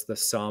terms minus the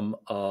sum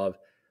of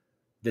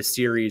the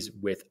series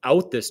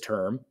without this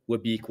term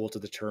would be equal to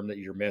the term that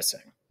you're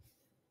missing.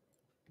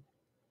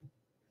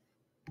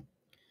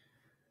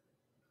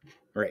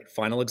 All right,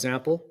 final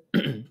example.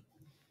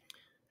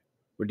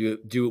 We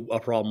do a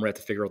problem where we have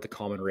to figure out the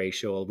common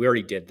ratio. We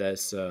already did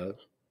this.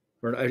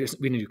 We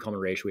need to do common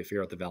ratio. We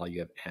figure out the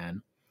value of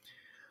n.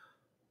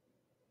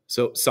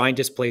 So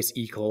scientists place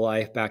E.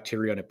 coli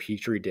bacteria on a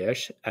petri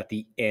dish. At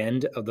the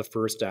end of the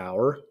first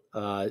hour,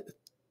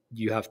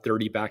 you have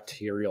 30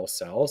 bacterial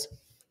cells.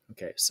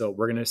 Okay, so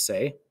we're going to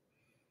say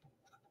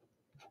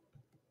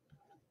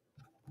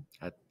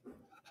at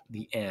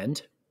the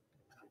end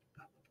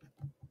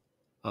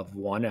of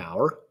 1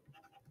 hour,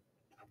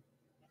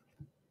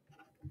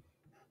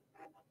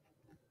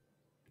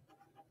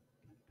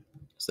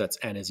 so that's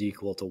n is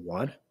equal to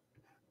 1.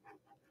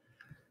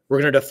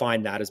 We're going to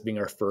define that as being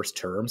our first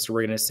term. So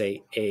we're going to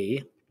say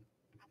A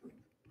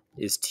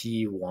is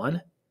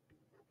T1,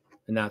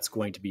 and that's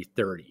going to be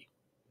 30.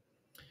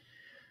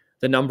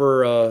 The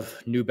number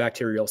of new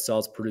bacterial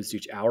cells produced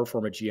each hour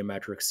form a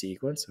geometric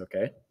sequence,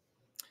 okay?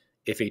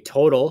 If a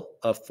total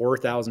of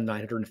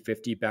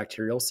 4,950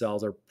 bacterial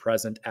cells are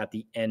present at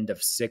the end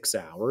of 6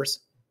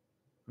 hours,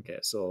 okay,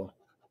 so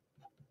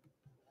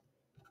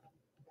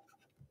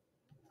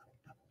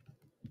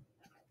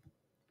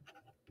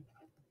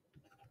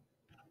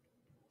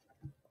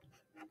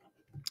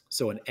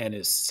an n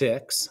is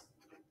 6,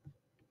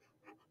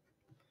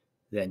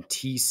 then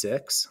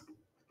T6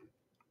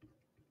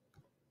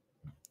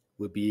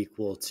 would be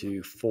equal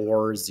to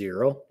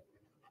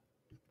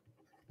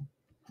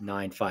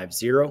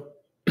 40950.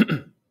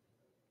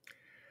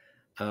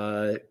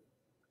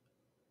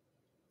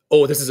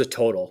 Oh, this is a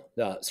total.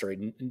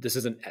 Sorry, this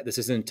isn't T6. This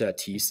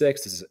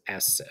is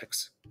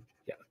S6.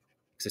 Yeah,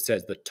 because it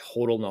says the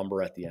total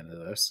number at the end of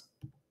this.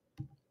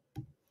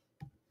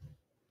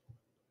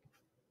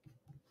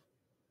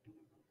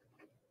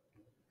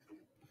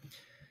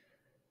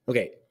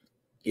 Okay,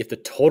 if the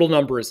total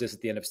number is this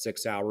at the end of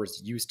 6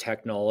 hours, use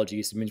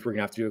technology. So it means we're going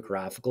to have to do a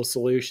graphical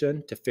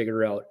solution to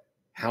figure out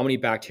how many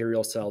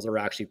bacterial cells are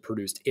actually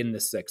produced in the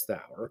 6th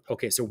hour.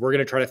 Okay, so we're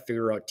going to try to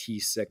figure out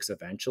T6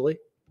 eventually.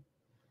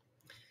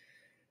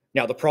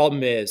 Now, the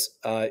problem is,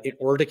 in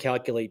order to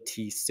calculate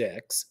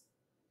T6,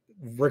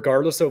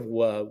 regardless of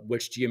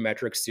which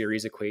geometric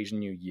series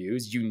equation you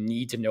use, you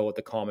need to know what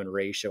the common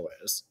ratio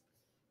is.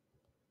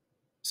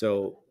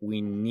 So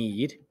we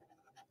need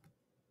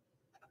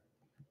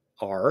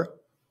R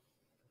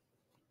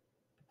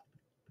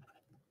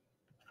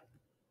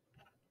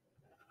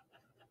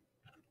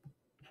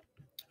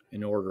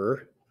in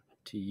order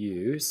to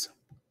use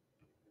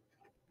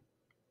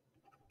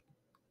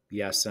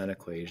the SN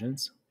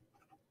equations.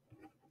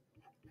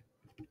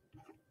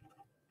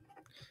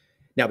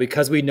 Now,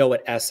 because we know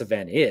what S of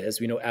n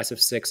is, we know S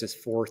of 6 is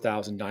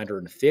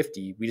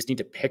 4,950, we just need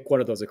to pick one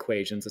of those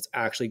equations that's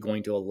actually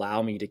going to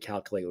allow me to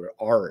calculate what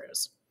R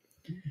is.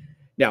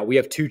 Now, we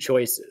have two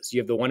choices. You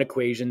have the one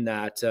equation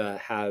that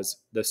has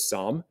the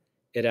sum.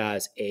 It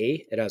has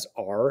A, it has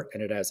R,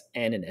 and it has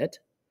N in it.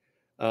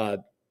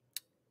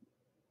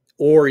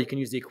 Or you can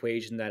use the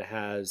equation that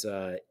has,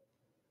 I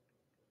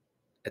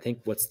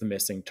think, what's the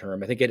missing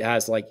term? I think it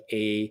has like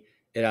it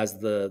has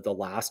the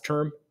last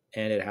term,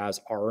 and it has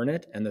R in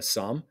it and the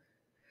sum.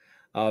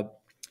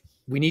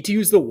 We need to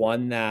use the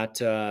one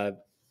that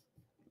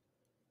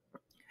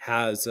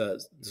has, so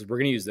we're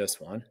going to use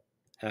this one.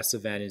 S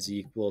of n is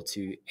equal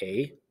to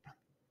A,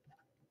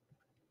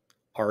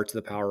 R to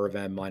the power of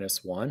n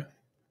minus 1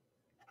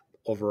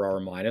 over R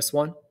minus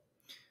 1.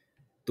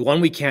 The one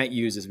we can't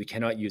use is we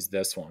cannot use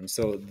this one.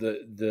 So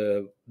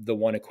the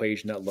one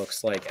equation that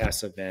looks like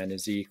S of n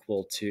is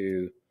equal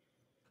to,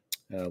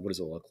 what does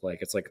it look like?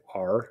 It's like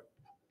R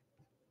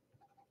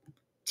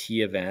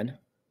T of n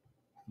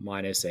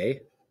minus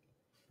A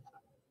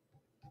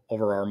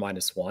over R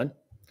minus 1.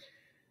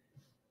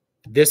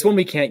 This one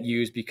we can't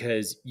use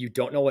because you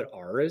don't know what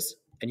R is,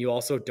 and you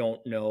also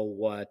don't know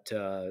what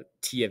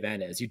T of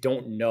n is. You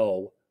don't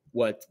know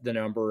what the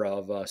number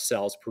of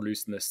cells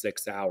produced in the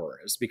 6th hour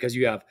is because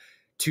you have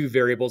two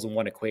variables in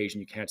one equation.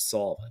 You can't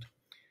solve it.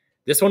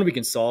 This one we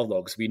can solve,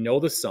 though, because we know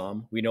the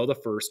sum, we know the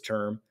first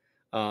term,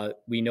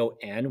 we know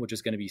n, which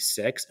is going to be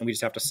 6, and we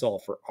just have to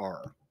solve for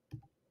R.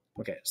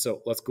 Okay,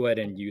 so let's go ahead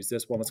and use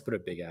this one. Let's put a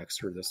big X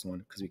for this one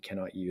because we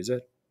cannot use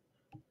it.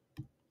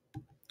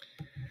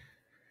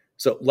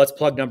 So let's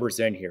plug numbers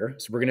in here.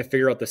 So we're going to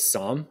figure out the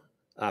sum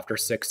after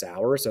 6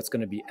 hours. That's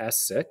going to be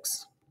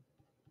S6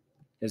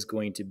 is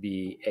going to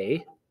be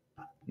A,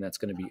 and that's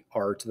going to be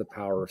R to the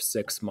power of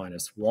 6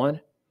 minus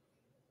 1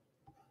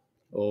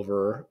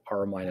 over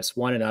R minus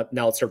 1. And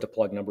now let's start to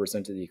plug numbers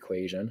into the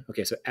equation.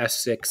 Okay, so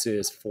S6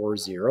 is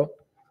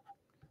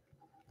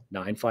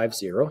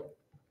 40950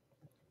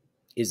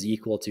 is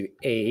equal to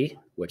A,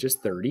 which is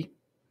 30,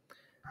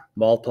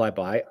 multiplied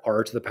by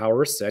R to the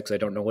power of 6. I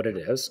don't know what it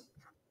is.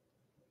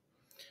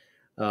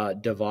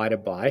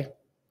 Divided by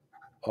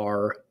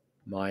R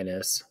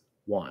minus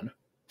 1.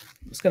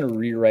 I'm just going to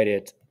rewrite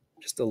it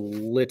just a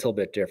little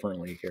bit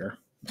differently here.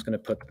 I'm just going to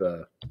put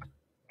the,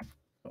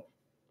 oh,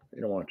 I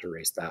don't want it to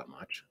erase that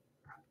much.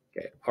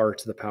 Okay, R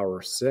to the power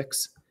of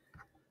 6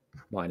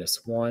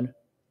 minus 1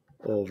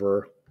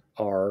 over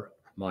R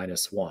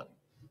minus 1.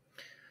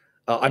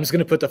 I'm just going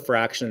to put the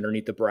fraction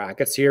underneath the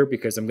brackets here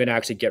because I'm going to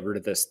actually get rid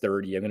of this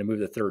 30. I'm going to move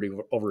the 30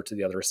 over to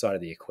the other side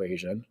of the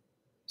equation.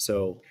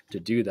 So to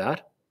do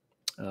that,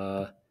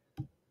 we'll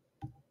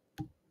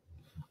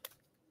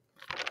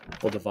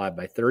divide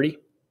by 30.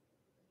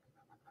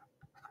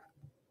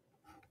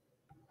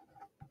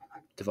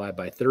 Divide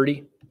by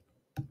 30.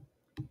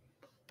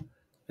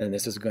 And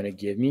this is going to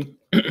give me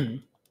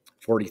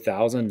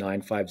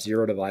 40,950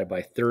 divided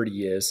by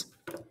 30 is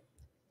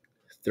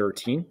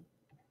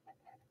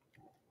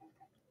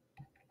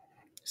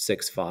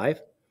 13.65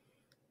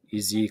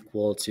 is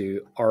equal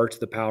to R to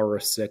the power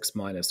of 6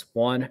 minus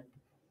 1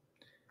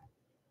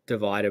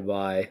 divided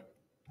by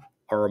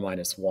R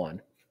minus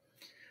 1.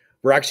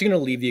 We're actually going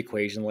to leave the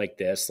equation like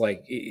this.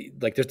 Like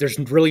there's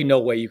really no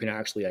way you can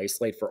actually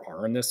isolate for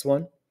R in this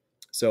one.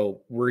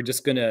 So we're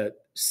just going to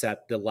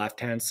set the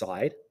left-hand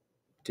side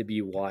to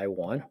be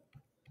Y1.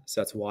 So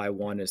that's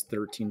Y1 is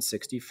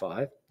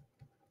 1365.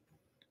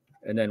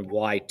 And then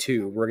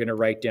Y2, we're going to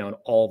write down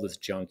all this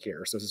junk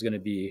here. So this is going to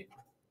be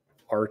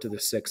R to the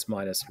 6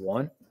 minus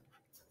 1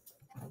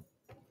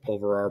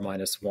 over R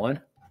minus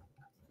 1.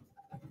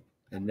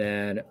 And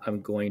then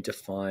I'm going to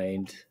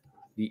find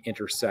the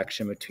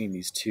intersection between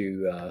these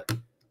two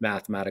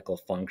mathematical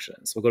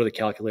functions. We'll go to the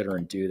calculator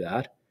and do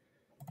that.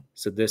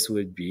 So this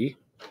would be,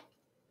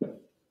 okay,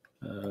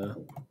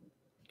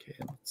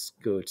 let's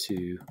go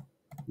to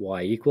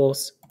Y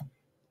equals.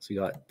 So we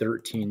got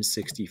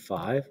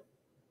 1365.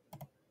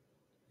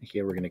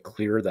 Okay, we're going to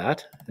clear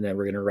that. And then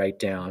we're going to write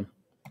down,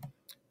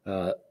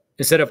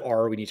 instead of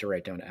R, we need to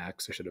write down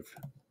X. I should have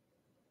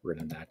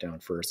written that down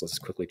first. Let's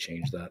quickly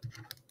change that.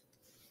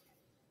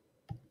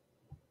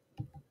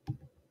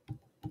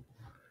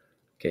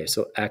 Okay,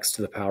 so X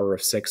to the power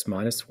of 6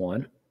 minus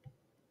 1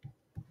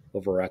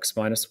 over X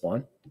minus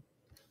 1.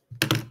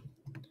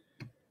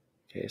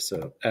 Okay,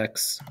 so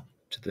x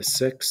to the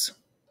 6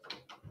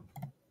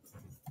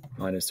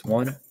 minus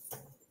 1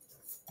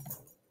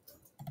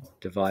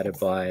 divided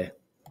by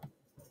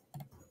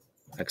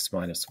x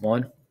minus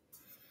 1.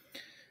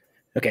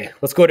 Okay,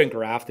 let's go ahead and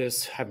graph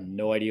this. I have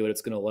no idea what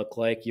it's going to look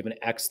like. You have an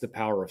x to the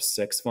power of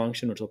 6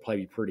 function, which will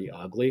probably be pretty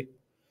ugly.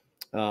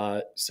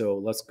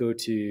 So let's go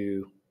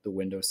to the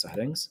window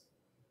settings.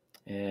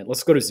 And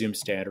let's go to zoom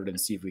standard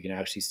and see if we can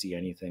actually see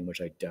anything,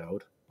 which I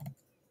doubt.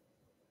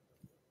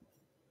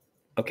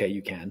 Okay,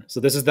 you can. So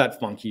this is that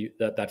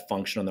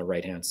function on the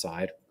right-hand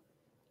side.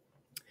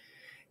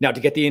 Now, to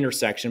get the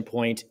intersection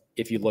point,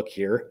 if you look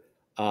here,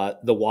 the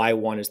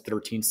y1 is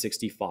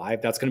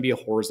 1365. That's going to be a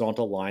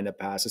horizontal line that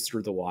passes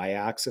through the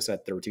y-axis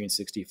at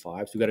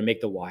 1365. So we've got to make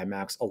the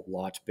y-max a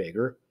lot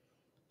bigger.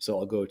 So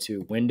I'll go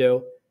to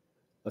window.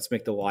 Let's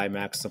make the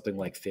y-max something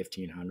like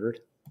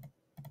 1500.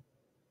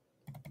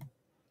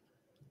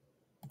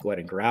 Go ahead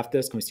and graph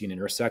this. Can we see an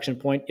intersection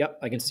point? Yep,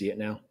 I can see it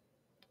now.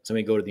 So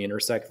let me go to the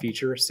intersect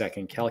feature,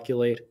 second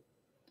calculate,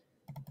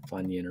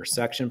 find the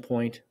intersection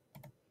point,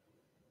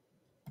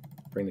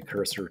 bring the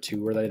cursor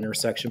to where that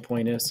intersection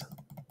point is.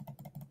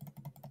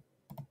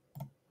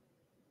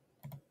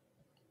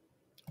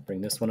 Bring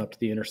this one up to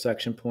the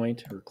intersection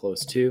point, or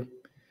close to.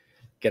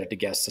 Get it to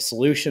guess the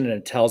solution, and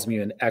it tells me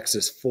an x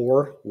is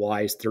 4,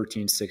 y is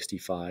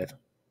 1365.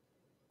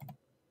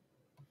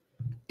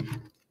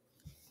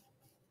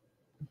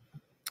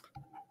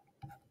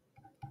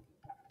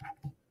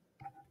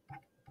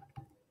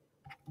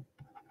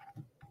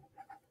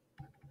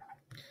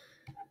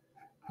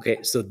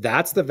 Okay, so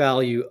that's the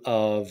value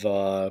of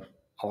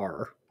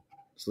r.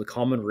 So the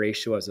common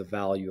ratio has a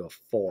value of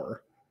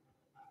 4.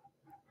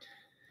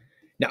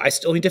 Now, I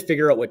still need to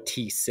figure out what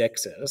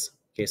T6 is.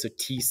 Okay, so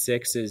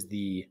T6 is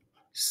the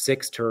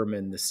 6th term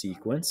in the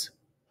sequence,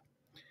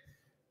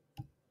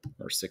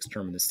 or 6th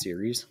term in the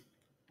series.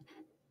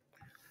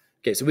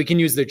 Okay, so we can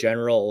use the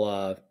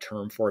general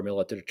term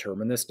formula to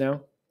determine this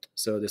now.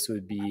 So this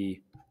would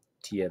be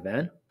T of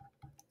n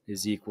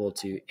is equal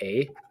to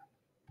a,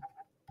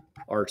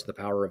 r to the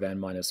power of n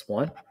minus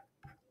 1.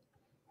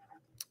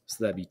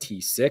 So that'd be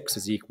T6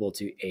 is equal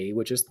to a,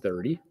 which is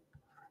 30,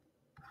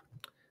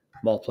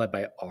 multiplied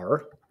by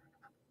r,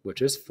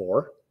 which is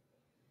 4,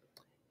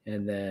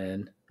 and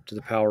then to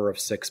the power of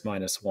 6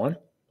 minus 1.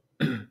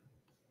 And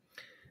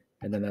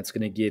then that's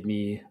going to give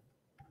me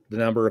the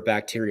number of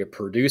bacteria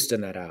produced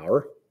in that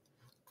hour,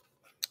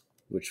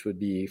 which would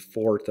be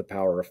 4 to the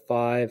power of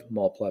 5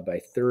 multiplied by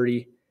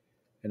 30,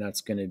 and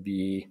that's going to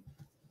be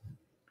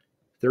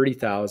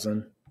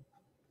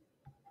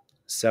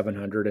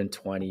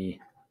 30,720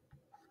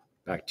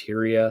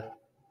 bacteria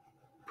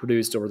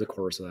produced over the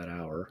course of that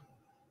hour.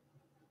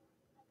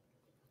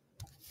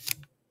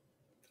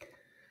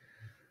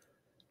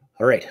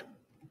 All right,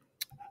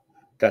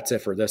 that's it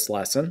for this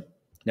lesson.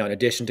 Now, in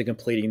addition to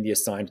completing the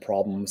assigned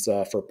problems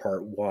for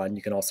part 1,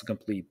 you can also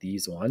complete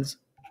these ones.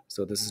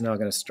 So this is now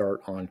going to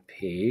start on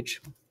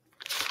page,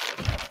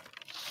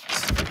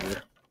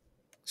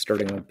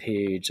 starting on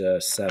page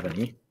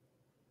 70.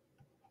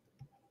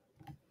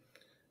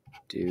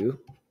 Do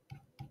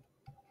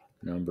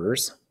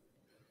numbers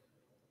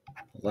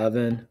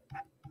 11,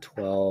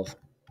 12,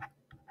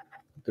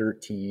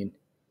 13,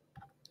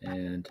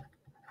 and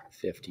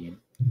 15.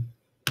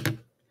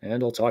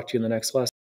 And I'll talk to you in the next lesson.